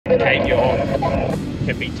Cape York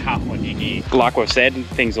can be tough on your gear. Like we've said,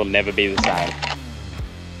 things will never be the same.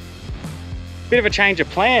 Bit of a change of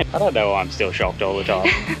plan. I don't know why I'm still shocked all the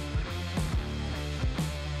time.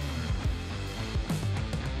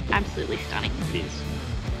 Absolutely stunning. It is.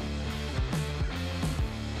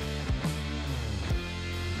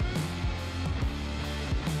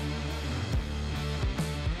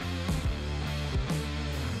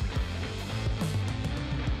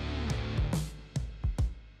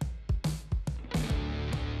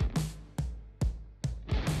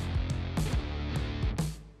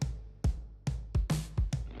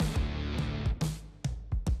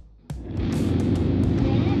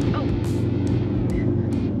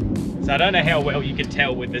 So I don't know how well you can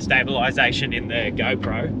tell with the stabilisation in the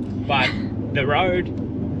GoPro, but the road,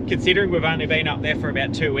 considering we've only been up there for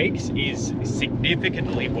about 2 weeks, is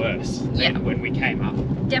significantly worse than when we came up.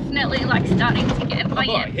 Definitely like starting to get, oh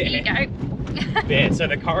yeah, here you go. Yeah, so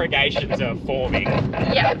the corrugations are forming.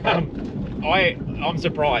 Yeah. I'm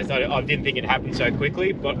surprised. I didn't think it happened so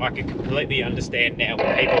quickly, but I can completely understand now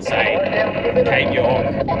when people say Cape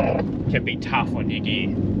York can be tough on your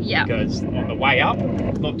gear. Yeah. Because on the way up,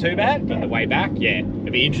 not too bad, but the way back, yeah,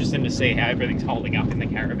 it'd be interesting to see how everything's holding up in the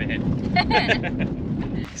caravan.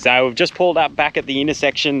 So we've just pulled up back at the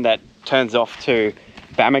intersection that turns off to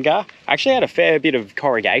Bamaga. Actually had a fair bit of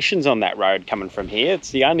corrugations on that road coming from here. It's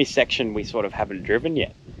the only section we sort of haven't driven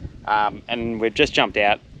yet. And we've just jumped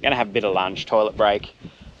out, gonna have a bit of lunch, toilet break.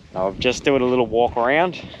 I'm just doing a little walk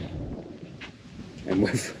around, and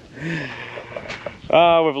we've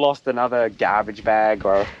lost another garbage bag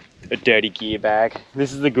or a dirty gear bag.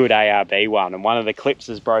 This is the good ARB one, and one of the clips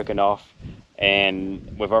is broken off,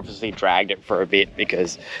 and we've obviously dragged it for a bit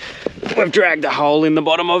because we've dragged a hole in the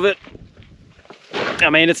bottom of it. I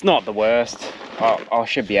mean, it's not the worst. I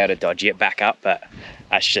should be able to dodge it back up, but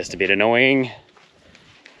that's just a bit annoying.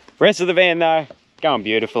 Rest of the van though, going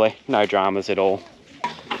beautifully, no dramas at all.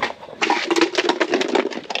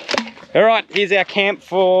 All right, here's our camp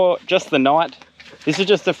for just the night. This is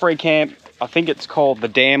just a free camp. I think it's called the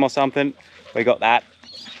Dam or something. We got that.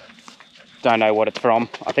 Don't know what it's from.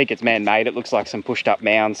 I think it's man-made. It looks like some pushed up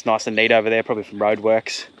mounds, nice and neat over there, probably from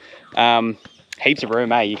roadworks. Heaps of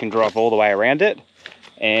room, eh? You can drive all the way around it.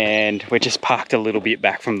 And we're just parked a little bit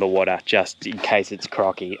back from the water just in case it's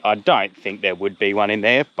crocky. I don't think there would be one in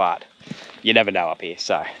there, but you never know up here,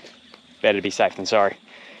 so better to be safe than sorry.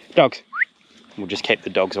 Dogs. We'll just keep the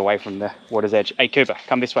dogs away from the water's edge. Hey Cooper,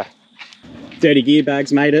 come this way. Dirty gear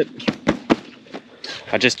bags made it.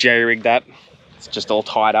 I just jerry-rigged that. It's just all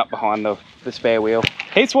tied up behind the spare wheel.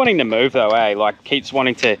 Keeps wanting to move though, eh? Like keeps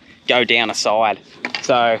wanting to go down a side.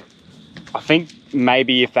 So I think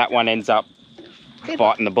maybe if that one ends up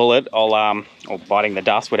biting the bullet, or biting the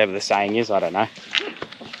dust, whatever the saying is, I don't know.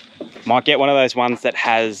 Might get one of those ones that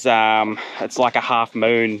has, it's like a half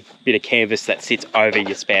moon bit of canvas that sits over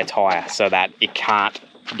your spare tyre so that it can't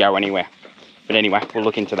go anywhere. But anyway, we'll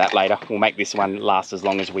look into that later. We'll make this one last as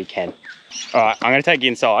long as we can. All right, I'm gonna take you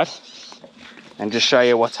inside and just show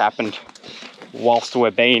you what's happened whilst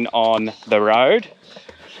we've been on the road.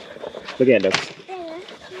 Look at it.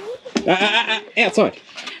 Outside.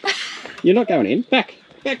 You're not going in. Back.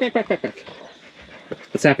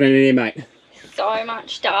 What's happening in here, mate? So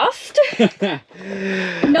much dust. Not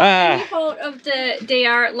any fault of the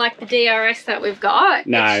DRS that we've got.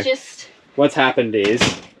 No. It's just... What's happened is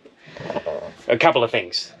a couple of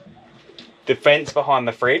things. The fence behind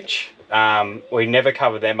the fridge, we never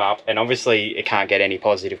cover them up, and obviously it can't get any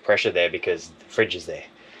positive pressure there because the fridge is there.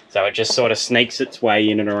 So it just sort of sneaks its way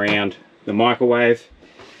in and around the microwave.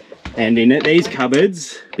 And in these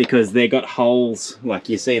cupboards, because they've got holes, like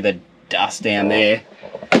you see the dust down there,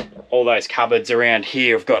 all those cupboards around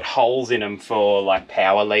here have got holes in them for like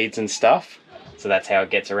power leads and stuff. So that's how it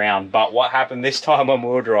gets around. But what happened this time when we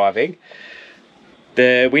were driving,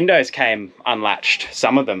 the windows came unlatched,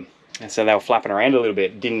 some of them. And so they were flapping around a little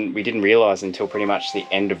bit. We didn't realise until pretty much the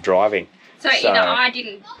end of driving. So either I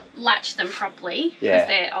didn't latch them properly, because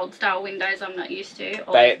they're old style windows I'm not used to,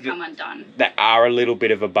 or they've come undone. They are a little bit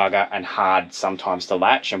of a bugger and hard sometimes to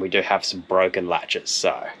latch, and we do have some broken latches,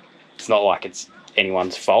 so it's not like it's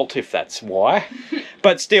anyone's fault if that's why.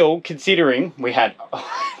 But still, considering we had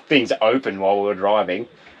things open while we were driving,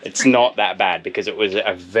 it's not that bad because it was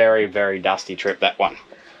a very, very dusty trip, that one.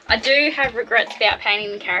 I do have regrets about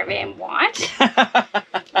painting the caravan white at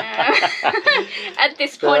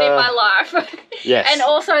this point in my life. Yes. And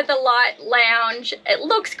also the light lounge. It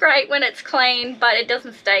looks great when it's clean, but it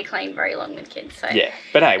doesn't stay clean very long with kids. So yeah,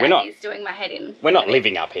 but hey, we're not doing my head in. We're not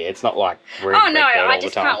living up here. It's not like we're oh no, red dirt I all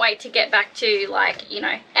just the time. can't wait to get back to, like, you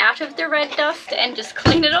know, out of the red dust and just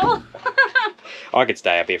clean it all. I could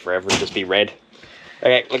stay up here forever and just be red.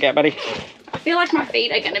 Okay, look out, buddy. I feel like my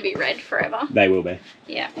feet are going to be red forever. They will be.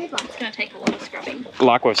 Yeah, it's going to take a lot of scrubbing.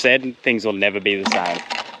 Like we've said, things will never be the same.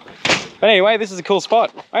 But anyway, this is a cool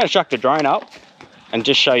spot. I'm going to chuck the drone up and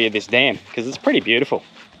just show you this dam because it's pretty beautiful.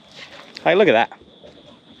 Hey, look at that.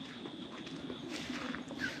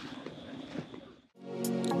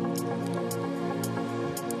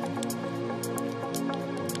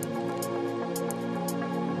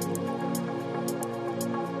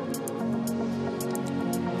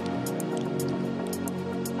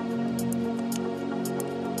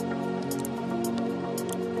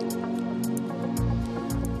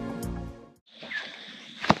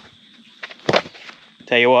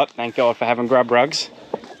 Tell you what, thank God for having GrubRugs.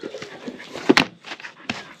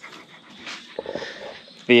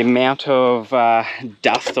 The amount of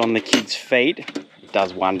dust on the kids' feet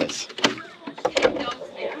does wonders. And dogs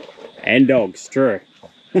now. And dogs, true.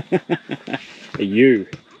 You.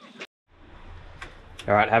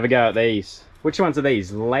 All right, have a go at these. Which ones are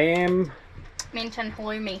these? Lamb? Mint and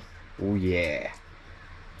halloumi. Oh yeah.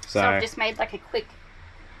 So I've just made like a quick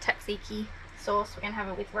tzatziki sauce. We're going to have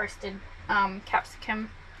it with roasted capsicum.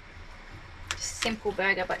 Just a simple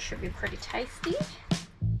burger, but should be pretty tasty.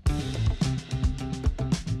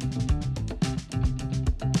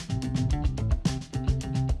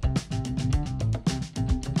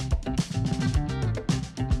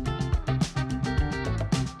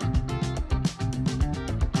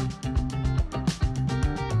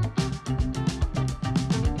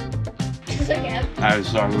 That was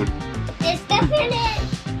so good. There's stuff in it.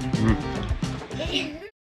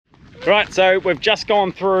 Right, so we've just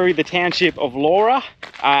gone through the township of Laura,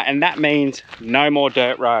 and that means no more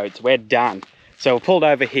dirt roads. We're done. So we've pulled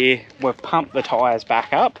over here, we've pumped the tyres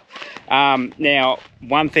back up. Now,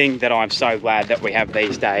 one thing that I'm so glad that we have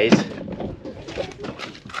these days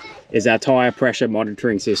is our tyre pressure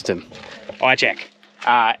monitoring system, iCheck.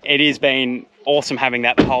 It has been awesome having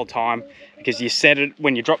that the whole time, because you set it,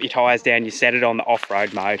 when you drop your tyres down, you set it on the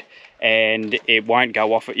off-road mode, and it won't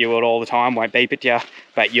go off at you all the time, won't beep at you,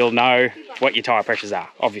 but you'll know what your tyre pressures are,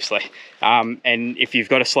 obviously. And if you've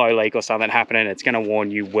got a slow leak or something happening, it's going to warn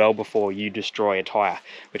you well before you destroy a tyre,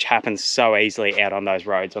 which happens so easily out on those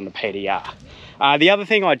roads on the PDR. The other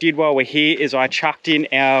thing I did while we're here is I chucked in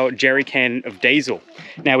our jerry can of diesel.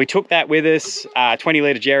 Now, we took that with us, 20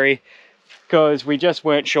 litre jerry, because we just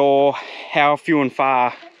weren't sure how few and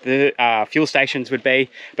far the fuel stations would be,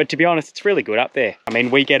 but to be honest, it's really good up there. I mean,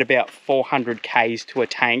 we get about 400 k's to a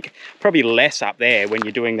tank, probably less up there when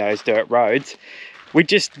you're doing those dirt roads. We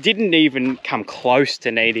just didn't even come close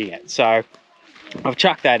to needing it, so I've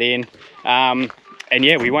chucked that in, and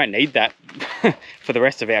yeah, we won't need that for the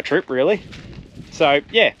rest of our trip, really. So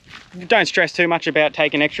yeah, don't stress too much about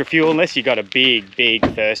taking extra fuel unless you've got a big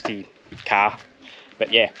thirsty car,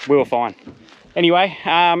 but yeah, we were fine. Anyway,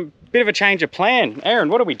 bit of a change of plan. Erin,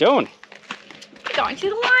 what are we doing? We're going to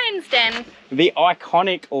the lion's den. The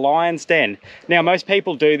iconic lion's den. Now, most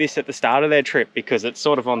people do this at the start of their trip because it's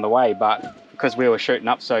sort of on the way, but because we were shooting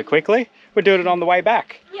up so quickly, we're doing it on the way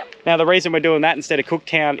back. Yep. Now, the reason we're doing that instead of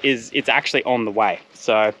Cooktown is it's actually on the way.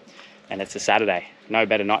 So, and it's a Saturday. No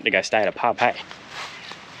better night to go stay at a pub, hey?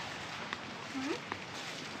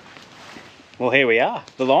 Well, here we are,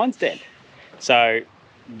 the lion's den. So,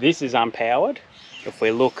 this is unpowered. If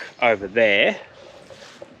we look over there,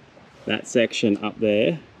 that section up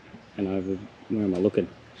there, and over, where am I looking?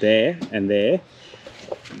 There and there,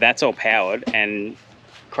 that's all powered, and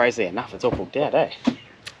crazily enough, it's all booked out, eh?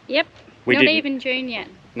 Yep, not even June yet.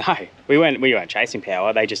 No, we weren't chasing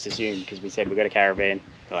power. They just assumed, because we said we've got a caravan,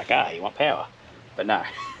 they're like, ah, you want power? But no.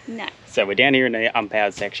 No. So we're down here in the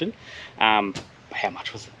unpowered section. How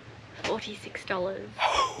much was it? $46.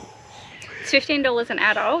 It's $15 an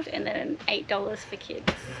adult and then $8 for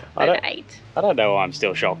kids I over 8. I don't know why I'm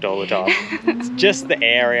still shocked all the time. It's just the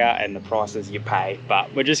area and the prices you pay,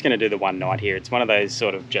 but we're just going to do the one night here. It's one of those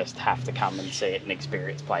sort of just have to come and see it and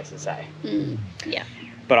experience places, eh? Yeah.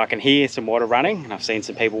 But I can hear some water running, and I've seen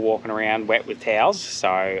some people walking around wet with towels, so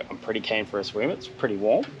I'm pretty keen for a swim. It's pretty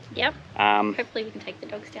warm. Yep. Hopefully we can take the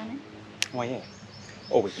dogs down there. Oh yeah.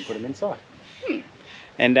 Or we can put them inside.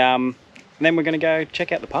 And then we're going to go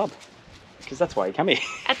check out the pub, because that's why you come here.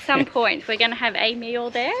 At some point, we're going to have a meal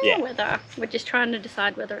there. Yeah. Whether we're just trying to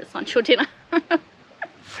decide whether it's lunch or dinner.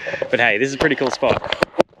 But hey, this is a pretty cool spot.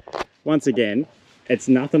 Once again, it's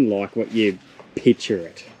nothing like what you picture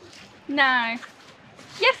it. No.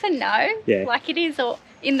 Yes and no. Yeah. Like it is, or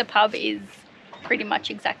in the pub is pretty much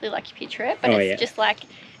exactly like you picture it, but it's just like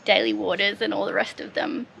daily waters and all the rest of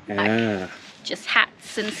them. Like just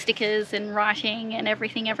hats and stickers and writing and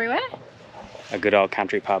everything everywhere. A good old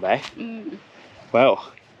country pub, eh? Mm.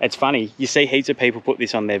 Well, it's funny. You see heaps of people put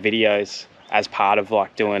this on their videos as part of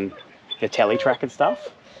like doing the telly track and stuff.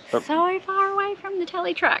 But so far away from the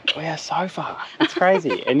telly track. we are so far. It's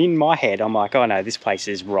crazy. And in my head, I'm like, oh no, this place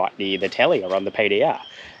is right near the telly or on the PDR.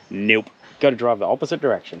 Nope. Got to drive the opposite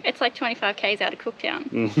direction. It's like 25 k's out of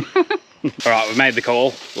Cooktown. All right, we made the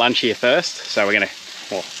call. Lunch here first. So we're going to,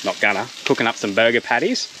 well, not gonna, cooking up some burger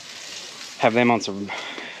patties. Have them on some,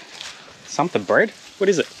 something bread. What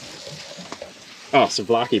is it? Oh,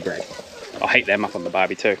 souvlaki bread. I'll heat them up on the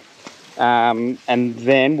barbie too. And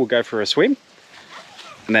then we'll go for a swim.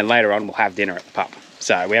 And then later on we'll have dinner at the pub.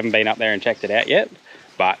 So we haven't been up there and checked it out yet,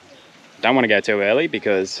 but don't want to go too early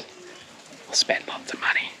because we'll spend lots of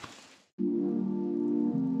money.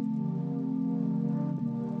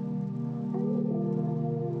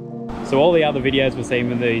 So all the other videos we've seen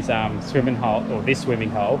with these swimming hole, or this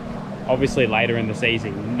swimming hole, obviously later in the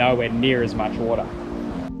season, nowhere near as much water.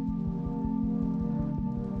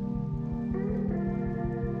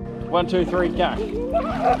 1, 2, 3, go.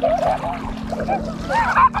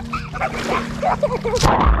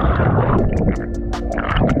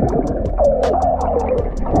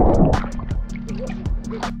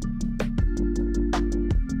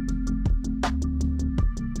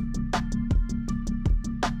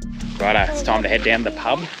 Righto, it's time to head down to the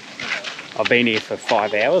pub. I've been here for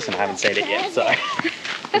 5 hours and I haven't seen it yet, so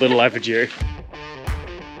a little overdue.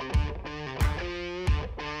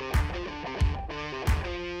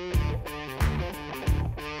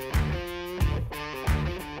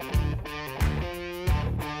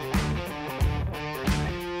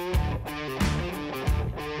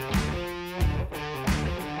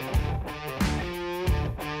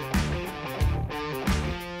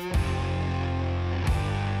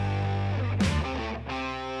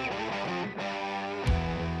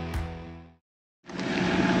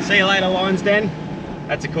 See you later, Lion's Den.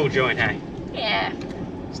 That's a cool joint, hey? Yeah.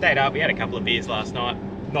 Stayed up, we had a couple of beers last night.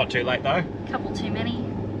 Not too late though. Couple too many.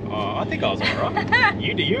 Oh, I think I was alright.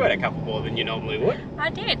 You had a couple more than you normally would. I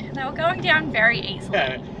did. They were going down very easily.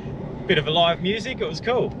 Yeah. Bit of a live music, it was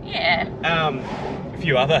cool. Yeah.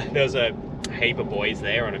 There was a heap of boys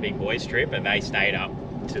there on a big boys trip and they stayed up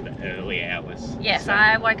to the early hours. Yes, so.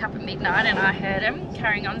 I woke up at midnight and I heard them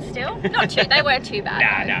carrying on still. They weren't too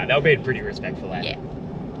bad. Nah, they were being pretty respectful. Yeah.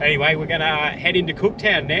 Anyway, we're going to head into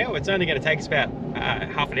Cooktown now. It's only going to take us about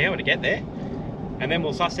half an hour to get there. And then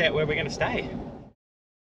we'll suss out where we're going to stay.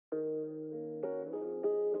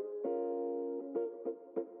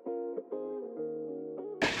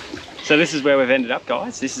 So this is where we've ended up,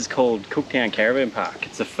 guys. This is called Cooktown Caravan Park.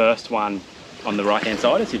 It's the first one on the right hand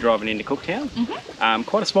side as you're driving into Cooktown. Mm-hmm.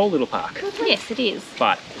 Quite a small little park. Yes, it is.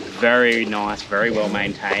 But very nice, very well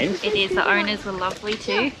maintained. It is. The owners were lovely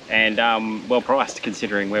too. And well priced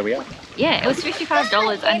considering where we are. Yeah, it was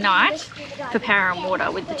 $55 a night for power and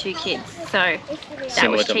water with the 2 kids. So that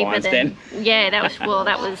Similar was to cheaper Lion's than. Den. Yeah, that was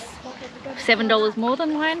 $7 more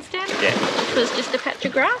than Lion's Den. Yeah. Which was just a patch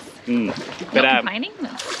of grass. But Not complaining.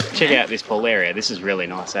 Check out this pool area. This is really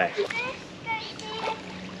nice, eh?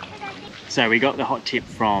 So we got the hot tip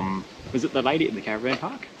from, was it the lady at the caravan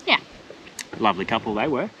park? Yeah. Lovely couple they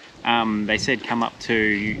were. They said come up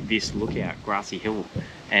to this lookout, Grassy Hill,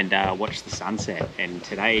 and watch the sunset. And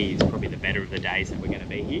today is probably the better of the days that we're going to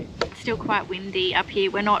be here. It's still quite windy up here.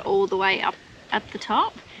 We're not all the way up at the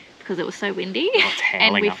top because it was so windy. Oh, it's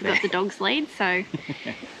howling and we up forgot there. the dog's lead, so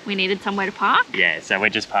we needed somewhere to park. Yeah, so we're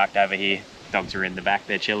just parked over here. Dogs are in the back,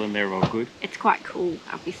 they're chilling, they're all good. It's quite cool,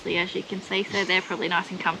 obviously, as you can see, so they're probably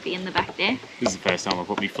nice and comfy in the back there. This is the first time I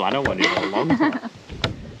put my flannel on in a long time.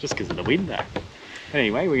 Just because of the wind though.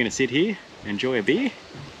 Anyway, we're going to sit here, enjoy a beer,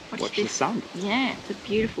 watch the sun. Yeah, it's a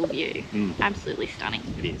beautiful view. Absolutely stunning.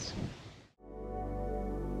 It is.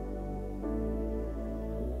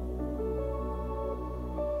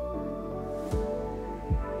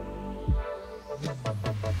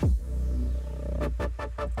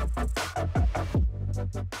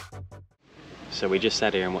 So we just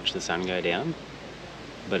sat here and watched the sun go down,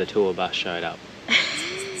 but a tour bus showed up.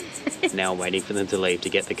 Now I'm waiting for them to leave to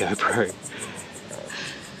get the GoPro.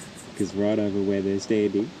 Because right over where they're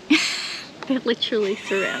standing, they're literally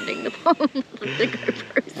surrounding the pole with the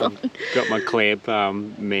GoPros on. Got my clamp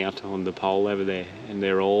mount on the pole over there and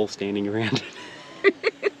they're all standing around it.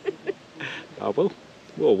 Oh well,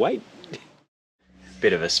 we'll wait.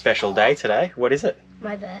 Bit of a special day today. What is it?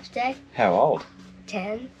 My birthday. How old?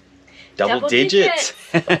 10. Double digits.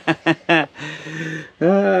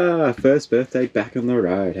 First birthday back on the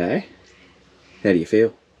road, hey? How do you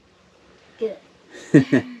feel? Good.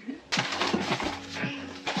 Can't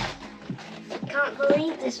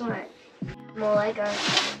believe this one. More Lego.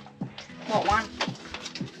 What one?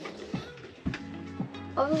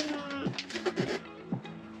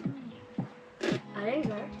 I don't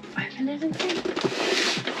know. Open it and see.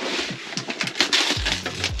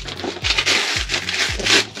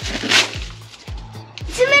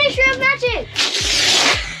 It's a miniature of magic!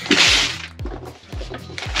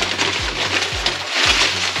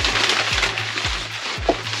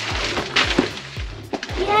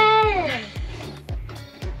 Yeah!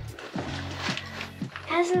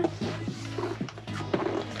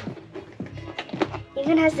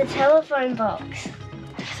 Even has the telephone box.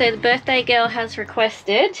 So the birthday girl has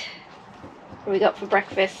requested, what do we got for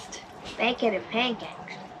breakfast? Bacon and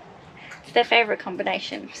pancakes. It's their favourite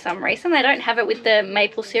combination for some reason. They don't have it with the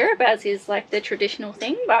maple syrup, as is like the traditional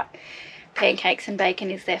thing, but pancakes and bacon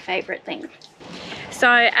is their favourite thing. So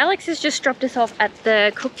Alex has just dropped us off at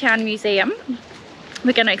the Cooktown Museum.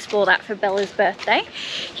 We're going to explore that for Bella's birthday.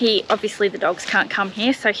 Obviously the dogs can't come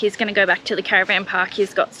here, so he's going to go back to the caravan park.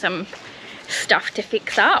 He's got some stuff to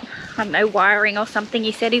fix up. I don't know, wiring or something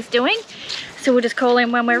he said he's doing. So we'll just call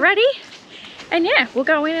him when we're ready. And yeah, we'll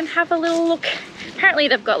go in and have a little look. Apparently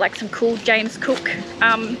they've got like some cool James Cook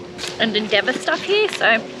and Endeavour stuff here.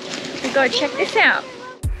 So we'll go check this out.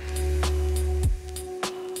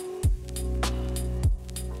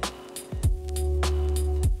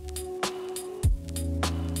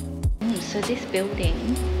 So this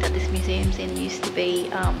building that this museum's in used to be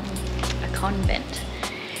a convent.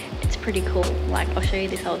 It's pretty cool. Like, I'll show you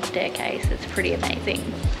this old staircase. It's pretty amazing.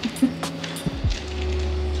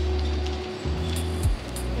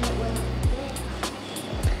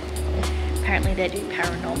 Apparently they do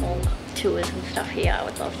paranormal tours and stuff here. I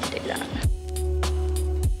would love to do that.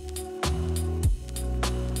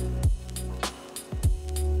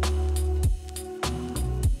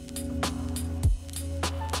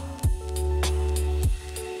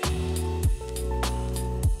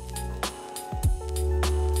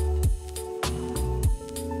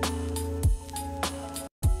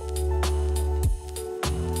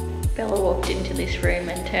 Bella walked into this room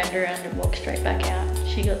and turned around and walked straight back out.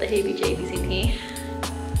 She got the heebie-jeebies in here.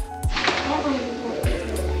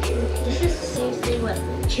 This is seriously what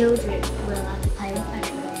children were allowed to play with back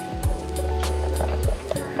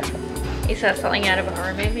then. Is that something out of a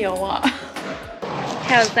horror movie or what?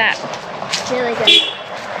 How's that? Really good.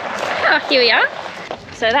 Oh, here we are.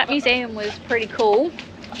 So that museum was pretty cool.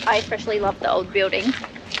 I especially love the old building.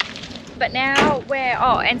 But now we're,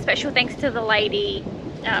 oh, and special thanks to the lady.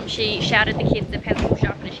 She shouted the kids the pencil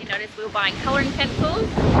sharpener. She noticed we were buying colouring pencils.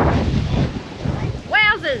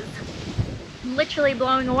 Wowzers! I'm literally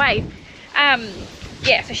blowing away.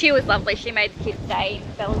 Yeah, so she was lovely. She made the kids' day,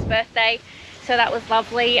 Bella's birthday. So that was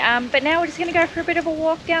lovely. But now we're just going to go for a bit of a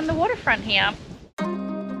walk down the waterfront here.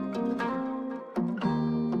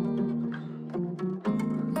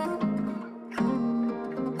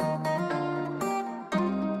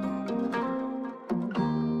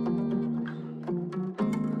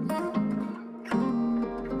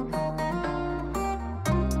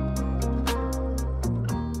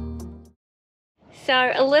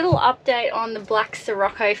 So a little update on the Black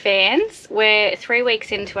Sirocco fans. We're 3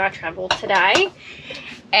 weeks into our travel today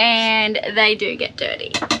and they do get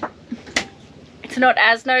dirty. It's not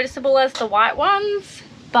as noticeable as the white ones,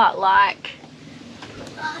 but like,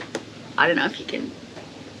 I don't know if you can,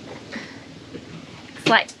 it's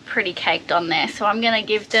like pretty caked on there. So I'm gonna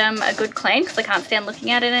give them a good clean because I can't stand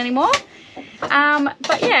looking at it anymore.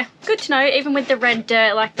 But yeah, good to know. Even with the red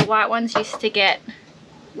dirt, like the white ones used to get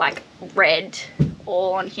like red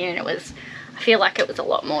all on here, and it was, I feel like it was a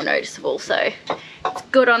lot more noticeable, so it's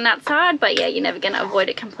good on that side. But yeah, you're never going to avoid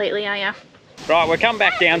it completely, are you? Right, we're coming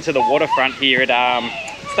back down to the waterfront here at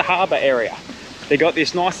it's the harbour area. They got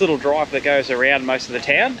this nice little drive that goes around most of the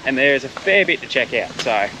town, and there's a fair bit to check out.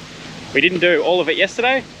 So we didn't do all of it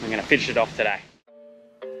yesterday. I'm going to finish it off today.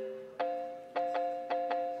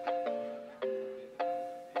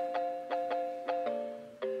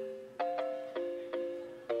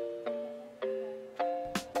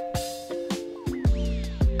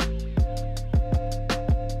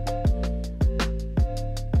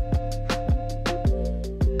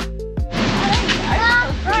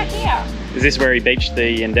 Is this where he beached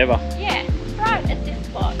the Endeavour? Yeah, right at this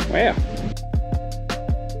spot. Wow.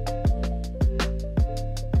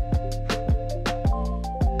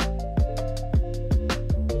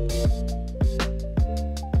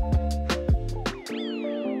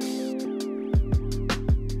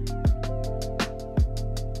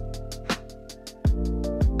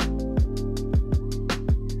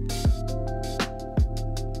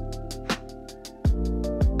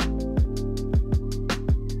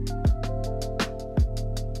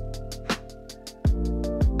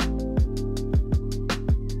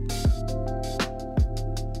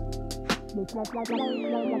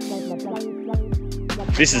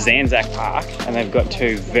 This is Anzac Park, and they've got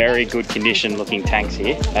two very good condition looking tanks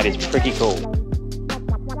here. That is pretty cool.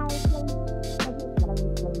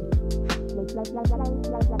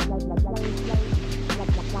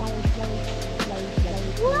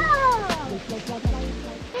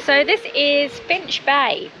 So this is Finch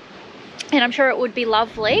Bay, and I'm sure it would be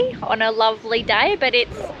lovely on a lovely day, but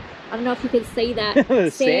it's, I don't know if you can see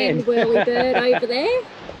that sand whirly bird over there.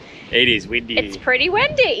 It is windy. It's pretty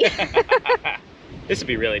windy. This would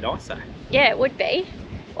be really nice though. Yeah, it would be.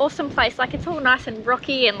 Awesome place, like it's all nice and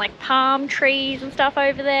rocky and like palm trees and stuff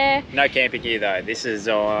over there. No camping here though. This is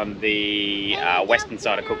on the western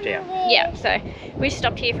side of Cooktown. Yeah, so we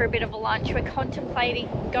stopped here for a bit of a lunch. We're contemplating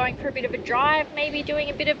going for a bit of a drive, maybe doing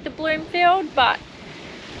a bit of the Bloomfield, but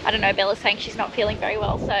I don't know, Bella's saying she's not feeling very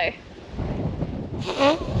well, so.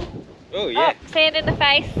 Oh yeah. Oh, sand in the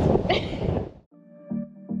face.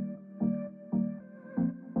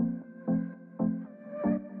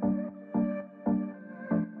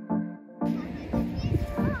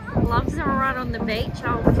 Loves a run on the beach,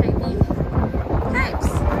 old Koopy. Coops,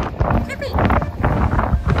 Koopy.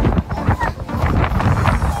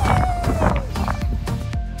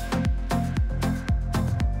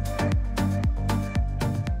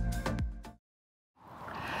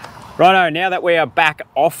 Righto, now that we are back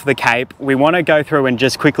off the Cape, we want to go through and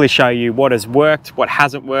just quickly show you what has worked, what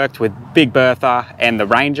hasn't worked with Big Bertha and the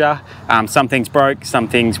Ranger. Some things broke, some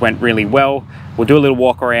things went really well. We'll do a little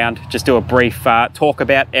walk around, just do a brief talk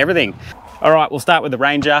about everything. All right, we'll start with the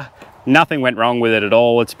Ranger. Nothing went wrong with it at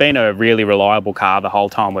all. It's been a really reliable car the whole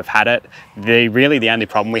time we've had it. Really the only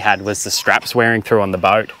problem we had was the straps wearing through on the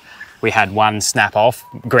boat. We had one snap off.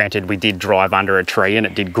 Granted, we did drive under a tree and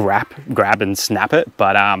it did grab and snap it,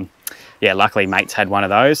 but yeah, luckily mates had one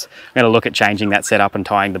of those. I'm going to look at changing that setup and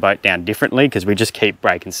tying the boat down differently because we just keep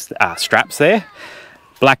breaking straps there.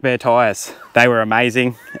 Black Bear tyres, they were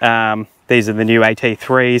amazing. These are the new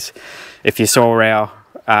AT3s. If you saw our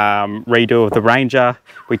redo of the Ranger,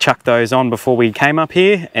 we chucked those on before we came up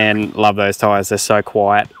here and love those tyres. They're so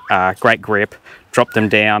quiet, great grip. Dropped them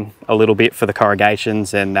down a little bit for the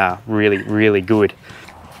corrugations and really good.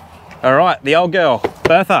 All right, the old girl,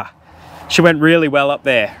 Bertha. She went really well up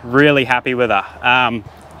there, really happy with her.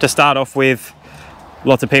 To start off with,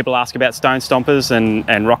 lots of people ask about stone stompers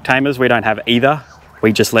and rock tamers. We don't have either.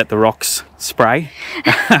 We just let the rocks spray.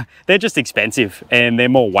 They're just expensive and they're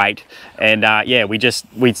more weight. And yeah, we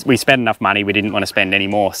spent enough money, we didn't want to spend any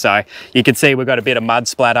more. So you can see we've got a bit of mud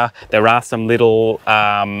splatter. There are some little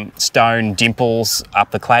stone dimples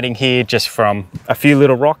up the cladding here, just from a few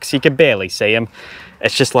little rocks. You can barely see them.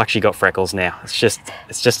 It's just like she got freckles now. It's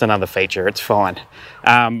just another feature, it's fine.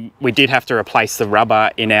 We did have to replace the rubber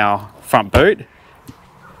in our front boot.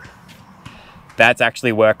 That's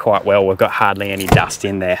actually worked quite well. We've got hardly any dust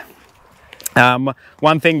in there.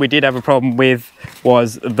 One thing we did have a problem with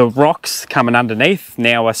was the rocks coming underneath.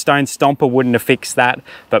 Now a stone stomper wouldn't have fixed that,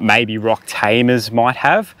 but maybe rock tamers might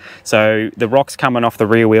have. So the rocks coming off the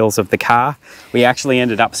rear wheels of the car, we actually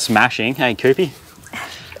ended up smashing. Hey Koopy.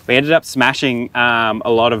 We ended up smashing a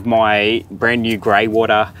lot of my brand new grey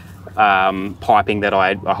water piping that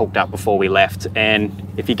I hooked up before we left.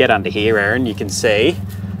 And if you get under here, Aaron, you can see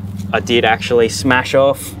I did actually smash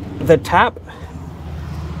off the tap.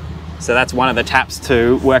 So that's one of the taps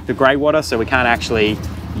to work the grey water. So we can't actually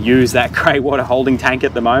use that grey water holding tank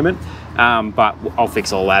at the moment, but I'll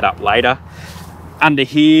fix all that up later. Under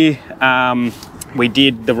here, we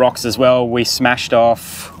did the rocks as well. We smashed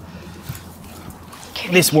off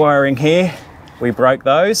this wiring here. We broke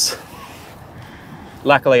those.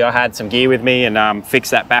 Luckily I had some gear with me and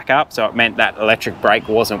fixed that back up, so it meant that electric brake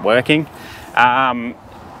wasn't working.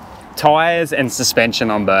 Tyres and suspension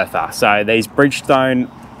on Bertha. So these Bridgestone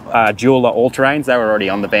Jeweler all-terrains, they were already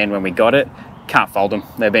on the van when we got it. Can't fault them,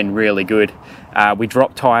 they've been really good. We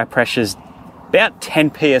dropped tyre pressures about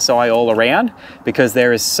 10 psi all around because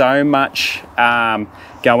there is so much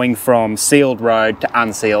going from sealed road to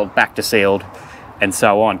unsealed, back to sealed, and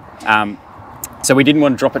so on. So we didn't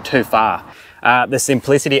want to drop it too far. The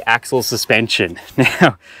Simplicity axle suspension.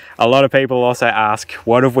 Now, a lot of people also ask,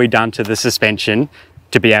 what have we done to the suspension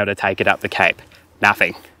to be able to take it up the Cape?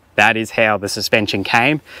 Nothing. That is how the suspension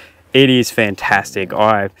came. It is fantastic. You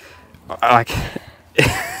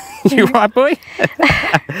right, boy?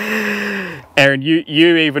 Aaron,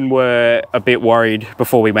 you even were a bit worried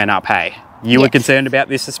before we went up, hey? You were concerned about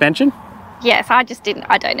this suspension? Yes, I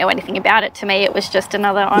don't know anything about it. To me, it was just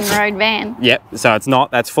another on-road van. Yep, so it's not,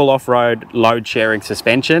 that's full off-road load sharing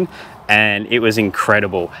suspension, and it was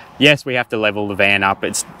incredible. Yes, we have to level the van up.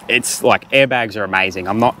 It's like, airbags are amazing.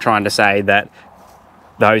 I'm not trying to say that,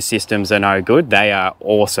 those systems are no good. They are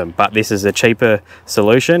awesome, but this is a cheaper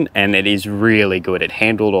solution and it is really good. It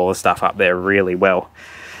handled all the stuff up there really well.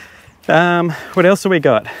 What else have we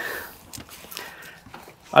got?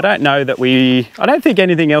 I don't think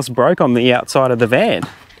anything else broke on the outside of the van.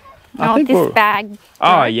 This bag.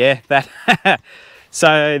 Oh yeah, that.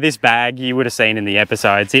 So this bag, you would have seen in the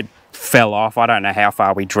episodes, it fell off. I don't know how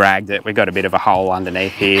far we dragged it. We got a bit of a hole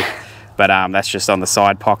underneath here, but that's just on the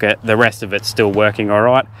side pocket. The rest of it's still working all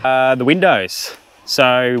right. The windows.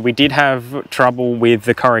 So we did have trouble with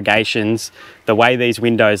the corrugations. The way these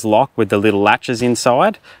windows lock with the little latches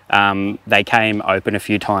inside, they came open a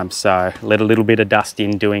few times. So let a little bit of dust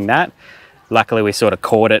in doing that. Luckily we sort of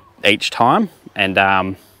caught it each time, and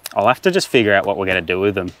I'll have to just figure out what we're going to do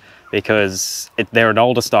with them, because they're an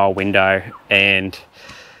older style window and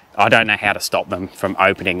I don't know how to stop them from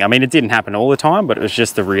opening. I mean, it didn't happen all the time, but it was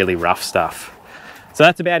just the really rough stuff. So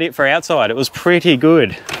that's about it for outside. It was pretty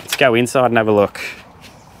good. Let's go inside and have a look.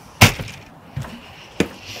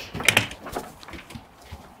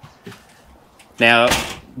 Now,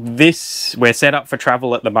 we're set up for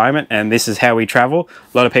travel at the moment, and this is how we travel.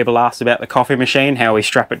 A lot of people asked about the coffee machine, how we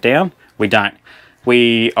strap it down. We don't.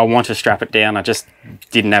 I want to strap it down. I just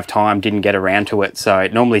didn't have time, didn't get around to it. So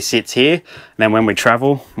it normally sits here. And then when we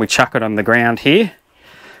travel, we chuck it on the ground here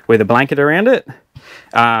with a blanket around it.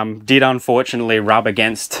 Did unfortunately rub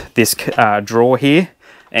against this drawer here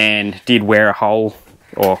and did wear a hole,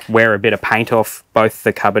 or wear a bit of paint off both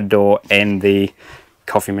the cupboard door and the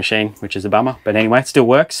coffee machine, which is a bummer. But anyway, it still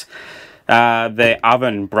works. The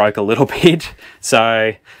oven broke a little bit.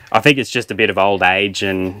 So I think it's just a bit of old age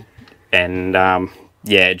and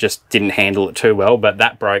yeah, it just didn't handle it too well, but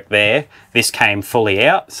that broke there. This came fully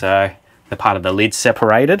out, so the part of the lid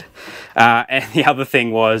separated. And the other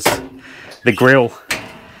thing was the grill.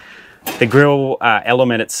 The grill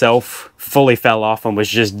element itself fully fell off and was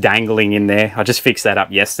just dangling in there. I just fixed that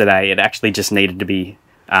up yesterday. It actually just needed to be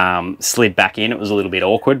slid back in. It was a little bit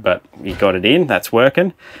awkward, but you got it in, that's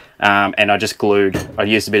working. And I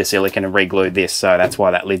used a bit of silicone and re-glued this, so that's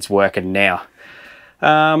why that lid's working now.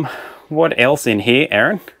 What else in here,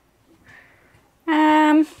 Erin?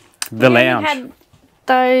 The lounge. Had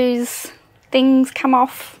those things come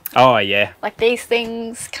off. Oh yeah. Like these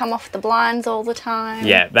things come off the blinds all the time.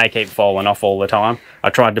 Yeah, they keep falling off all the time. I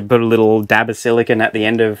tried to put a little dab of silicone at the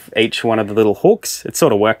end of each one of the little hooks. It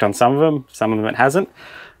sort of worked on some of them it hasn't.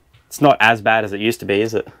 It's not as bad as it used to be,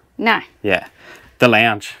 is it? No. Yeah. The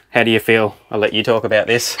lounge. How do you feel? I'll let you talk about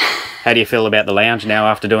this. How do you feel about the lounge now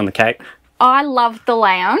after doing the Cape? I love the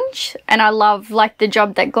lounge, and I love like the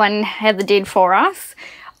job that Glenn and Heather did for us.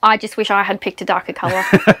 I just wish I had picked a darker colour,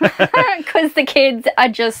 because the kids are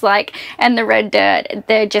just like, and the red dirt,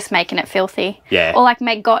 they're just making it filthy. Yeah. Or like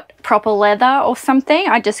Meg got proper leather or something.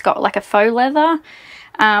 I just got like a faux leather.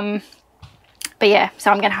 But yeah, so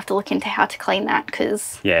I'm going to have to look into how to clean that,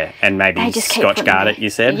 because yeah, and maybe Scotch Guard it, you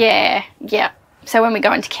said? Yeah, yeah. So when we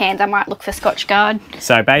go into Cairns, I might look for Scotch Guard.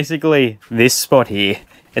 So basically this spot here,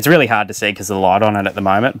 it's really hard to see because of the light on it at the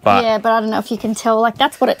moment, but yeah, but I don't know if you can tell, like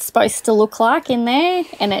that's what it's supposed to look like in there,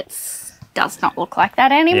 and it does not look like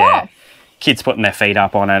that anymore. Yeah. Kids putting their feet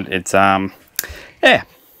up on it. It's yeah.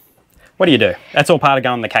 What do you do? That's all part of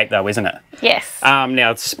going the Cape though, isn't it? Yes.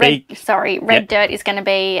 Now red dirt is going to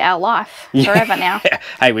be our life forever now.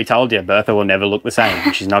 Hey, we told you Bertha will never look the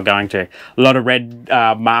same. She's not going to. A lot of red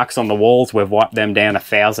marks on the walls. We've wiped them down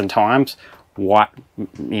 1,000 times. White,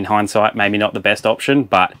 in hindsight, maybe not the best option,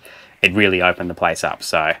 but it really opened the place up.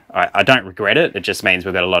 So I don't regret it. It just means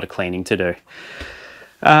we've got a lot of cleaning to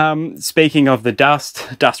do. Speaking of the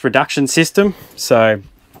dust reduction system, so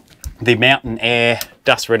the Mountain Air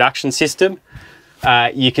dust reduction system,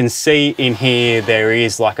 you can see in here there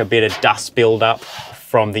is like a bit of dust build-up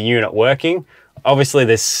from the unit working. Obviously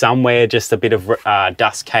there's somewhere just a bit of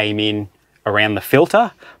dust came in around the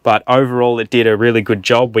filter, but overall it did a really good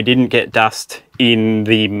job. We didn't get dust in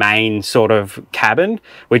the main sort of cabin,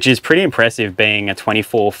 which is pretty impressive being a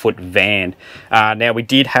 24-foot van. Now we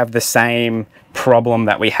did have the same problem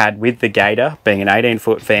that we had with the Gator, being an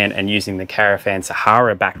 18-foot van and using the Caravan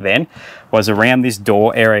Sahara back then, was around this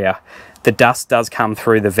door area. The dust does come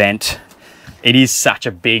through the vent. It is such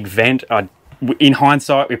a big vent. In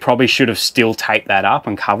hindsight, we probably should have still taped that up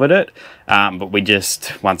and covered it, but we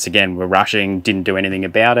just, once again, were rushing, didn't do anything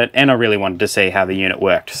about it, and I really wanted to see how the unit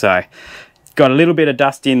worked. So, got a little bit of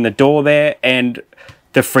dust in the door there, and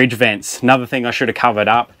the fridge vents. Another thing I should have covered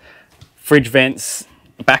up. Fridge vents,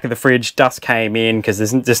 back of the fridge, dust came in because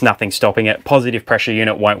there's just nothing stopping it. Positive pressure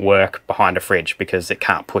unit won't work behind a fridge because it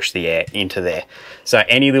can't push the air into there. So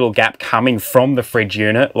any little gap coming from the fridge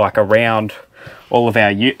unit, like around all of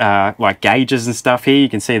our like gauges and stuff here. You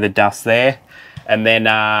can see the dust there. And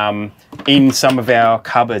then in some of our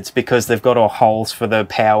cupboards, because they've got all holes for the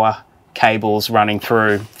power cables running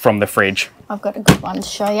through from the fridge. I've got a good one to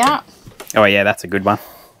show you. Oh yeah, that's a good one.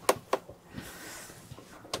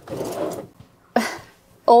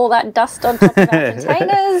 All that dust on top of our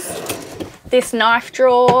containers. This knife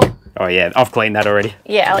drawer. Oh yeah, I've cleaned that already.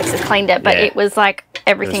 Yeah, Alex has cleaned it, but it was like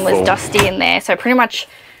everything was dusty in there. So pretty much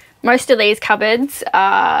most of these cupboards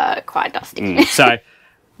are quite dusty. So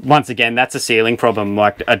once again, that's a ceiling problem.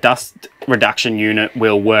 Like a dust reduction unit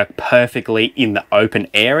will work perfectly in the open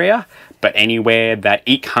area, but anywhere that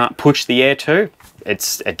it can't push the air to,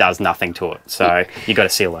 it does nothing to it. So you got to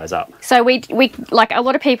seal those up. So we like a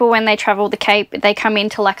lot of people when they travel the Cape, they come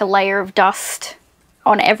into like a layer of dust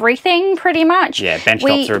on everything pretty much. Yeah, bench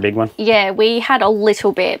tops are a big one. Yeah, we had a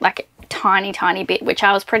little bit, like tiny bit, which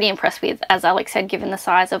I was pretty impressed with, as Alex said, given the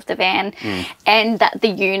size of the van, and that the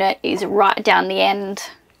unit is right down the end,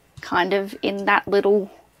 kind of in that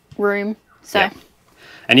little room. So yeah.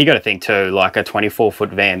 And you got to think too, like a 24-foot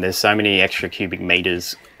van, there's so many extra cubic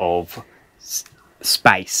meters of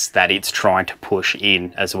space that it's trying to push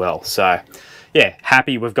in as well. So yeah,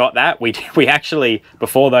 happy we've got that. We actually,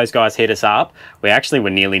 before those guys hit us up, we actually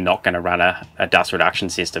were nearly not going to run a dust reduction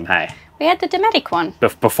system, hey? We had the Dometic one.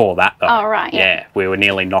 Before that though. Oh, right, yeah. We were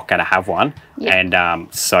nearly not going to have one. Yep.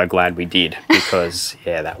 And so glad we did, because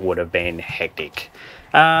yeah, that would have been hectic.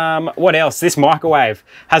 What else? This microwave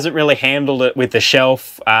hasn't really handled it with the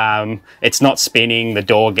shelf. It's not spinning. The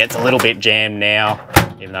door gets a little bit jammed now,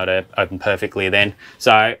 even though it opened perfectly then.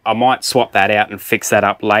 So I might swap that out and fix that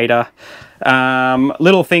up later.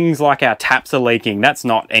 Little things like our taps are leaking. That's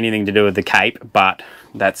not anything to do with the Cape, but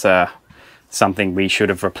that's something we should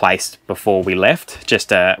have replaced before we left.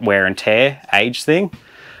 Just a wear and tear age thing.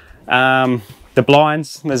 The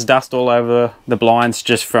blinds, there's dust all over the blinds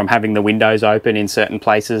just from having the windows open in certain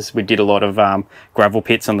places. We did a lot of gravel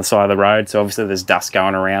pits on the side of the road, so obviously there's dust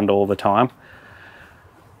going around all the time.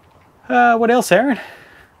 What else, Aaron?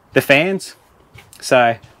 The fans. So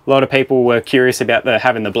a lot of people were curious about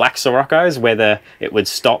having the black Siroccos, whether it would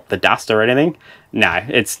stop the dust or anything. No,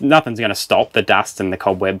 nothing's going to stop the dust and the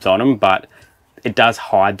cobwebs on them, but it does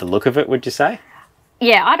hide the look of it, would you say?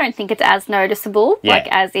 Yeah, I don't think it's as noticeable, like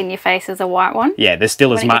as in your face as a white one. Yeah, there's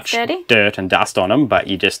still as much dirt and dust on them, but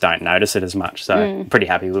you just don't notice it as much. So pretty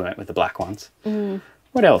happy we went with the black ones.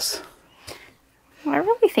 What else? I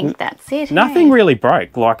really think that's it. Nothing really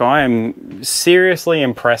broke. Like, I am seriously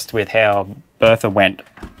impressed with how Bertha went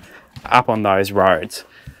up on those roads.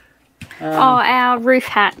 Our roof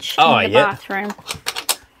hatch in the bathroom.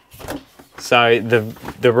 So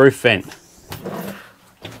the roof vent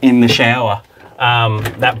in the shower.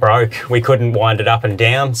 That broke. We couldn't wind it up and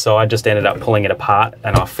down, so I just ended up pulling it apart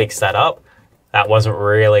and I fixed that up. That wasn't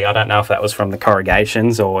really, I don't know if that was from the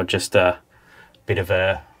corrugations or just a bit of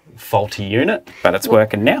a faulty unit, but it's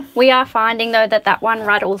working now. We are finding though that one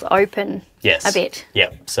rattles open a bit.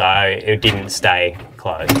 Yep, so it didn't stay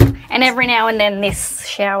closed. And every now and then this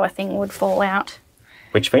shower thing would fall out.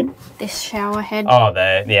 Which thing? This shower head. Oh,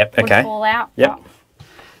 okay. Would fall out. Yep.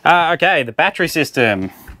 Okay, the battery system.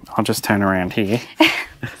 I'll just turn around here.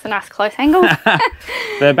 It's a nice close angle.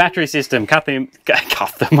 The battery system,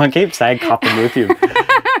 I keep saying custom lithium.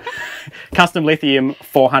 Custom lithium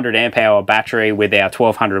 400 amp hour battery with our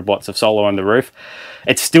 1200 watts of solar on the roof.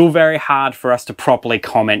 It's still very hard for us to properly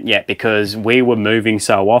comment yet because we were moving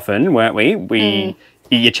so often, weren't we?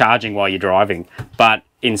 You're charging while you're driving. But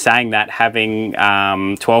in saying that, having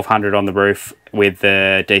 1200 on the roof with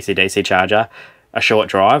the DC-DC charger, a short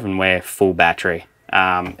drive and we're full battery.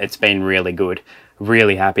 It's been really good.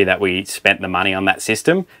 Really happy that we spent the money on that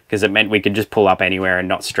system because it meant we could just pull up anywhere and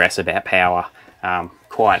not stress about power.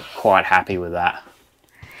 Quite happy with that.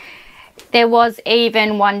 There was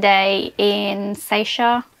even one day in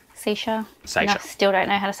Seisha. No, still don't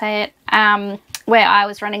know how to say it. Where I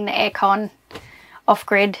was running the aircon off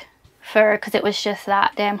grid because it was just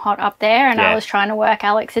that damn hot up there, and I was trying to work.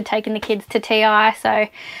 Alex had taken the kids to TI, so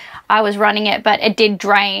I was running it, but it did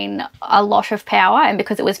drain a lot of power, and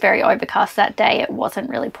because it was very overcast that day, it wasn't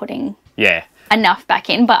really putting enough back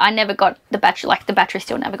in. But I never got the battery, like the battery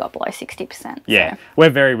still never got below 60%. Yeah, so. We're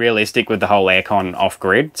very realistic with the whole aircon off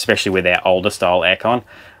grid, especially with our older style aircon.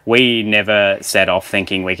 We never set off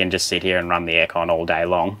thinking we can just sit here and run the aircon all day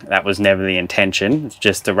long. That was never the intention. It's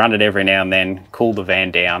just to run it every now and then, cool the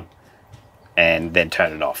van down, and then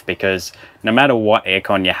turn it off, because no matter what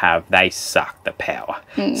aircon you have, they suck the power.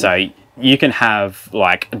 So you can have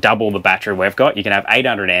like double the battery we've got. You can have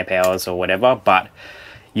 800 amp hours or whatever, but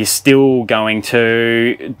you're still going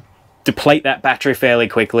to deplete that battery fairly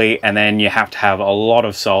quickly, and then you have to have a lot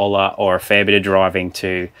of solar or a fair bit of driving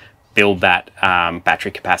to build that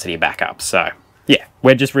battery capacity back up. So yeah,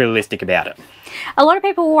 we're just realistic about it. A lot of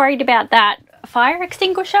people were worried about that fire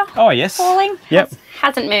extinguisher. Oh yes, falling. Yep.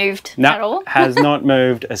 Hasn't moved No, at all. has not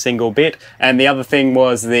moved a single bit. And the other thing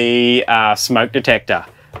was the smoke detector.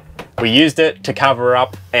 We used it to cover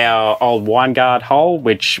up our old wine guard hole,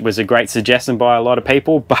 which was a great suggestion by a lot of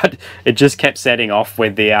people, but it just kept setting off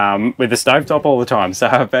with the stovetop all the time. So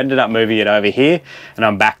I've ended up moving it over here, and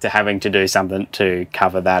I'm back to having to do something to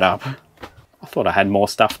cover that up. I thought I had more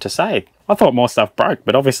stuff to say. I thought more stuff broke,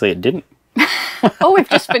 but obviously it didn't. Oh, we've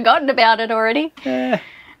just forgotten about it already. Yeah.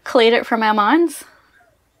 Cleared it from our minds.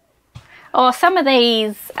 Oh, some of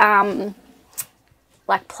these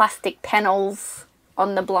like plastic panels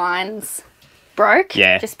on the blinds broke,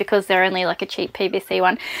 yeah, just because they're only like a cheap PVC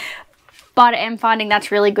one. But I am finding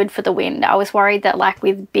that's really good for the wind. I was worried that like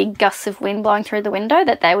with big gusts of wind blowing through the window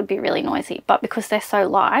that they would be really noisy, but because they're so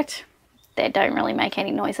light, they don't really make any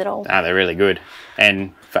noise at all. Ah, they're really good.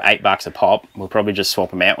 And for $8 a pop, we'll probably just swap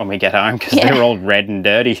them out when we get home, because they're all red and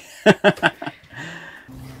dirty.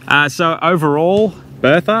 So overall,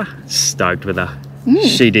 Bertha, stoked with her.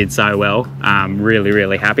 She did so well. Really,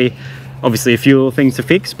 really happy. Obviously a few little things to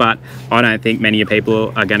fix, but I don't think many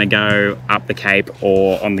people are going to go up the Cape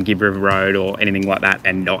or on the Gibb River Road or anything like that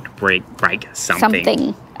and not break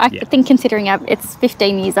something. I think considering it's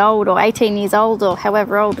 15 years old or 18 years old or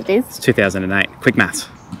however old it is. It's 2008. Quick maths.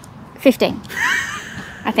 15,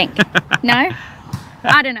 I think. No?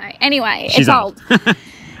 I don't know. Anyway, She's it's old.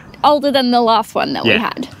 Older than the last one that we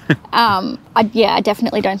had. I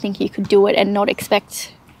definitely don't think you could do it and not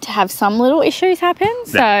expect to have some little issues happen.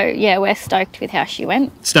 So yeah, we're stoked with how she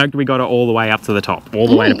went. Stoked we got her all the way up to the top, all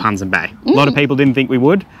the way to Punson Bay. A lot of people didn't think we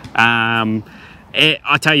would.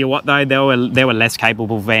 I tell you what though, there were less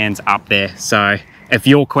capable vans up there. So if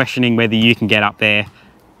you're questioning whether you can get up there,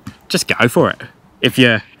 just go for it. If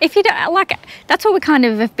you don't, like, that's what we kind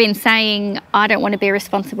of have been saying. I don't want to be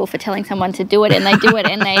responsible for telling someone to do it, and they do it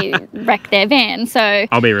and they wreck their van. So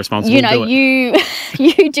I'll be responsible. You know, you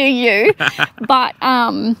do you. But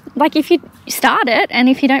like if you start it, and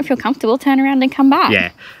if you don't feel comfortable, turn around and come back.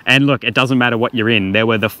 Yeah, and look, it doesn't matter what you're in. There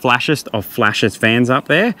were the flashest of flashes vans up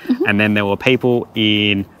there, and then there were people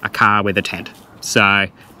in a car with a tent. So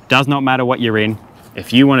does not matter what you're in.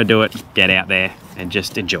 If you want to do it, get out there and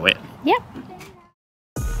just enjoy it. Yep.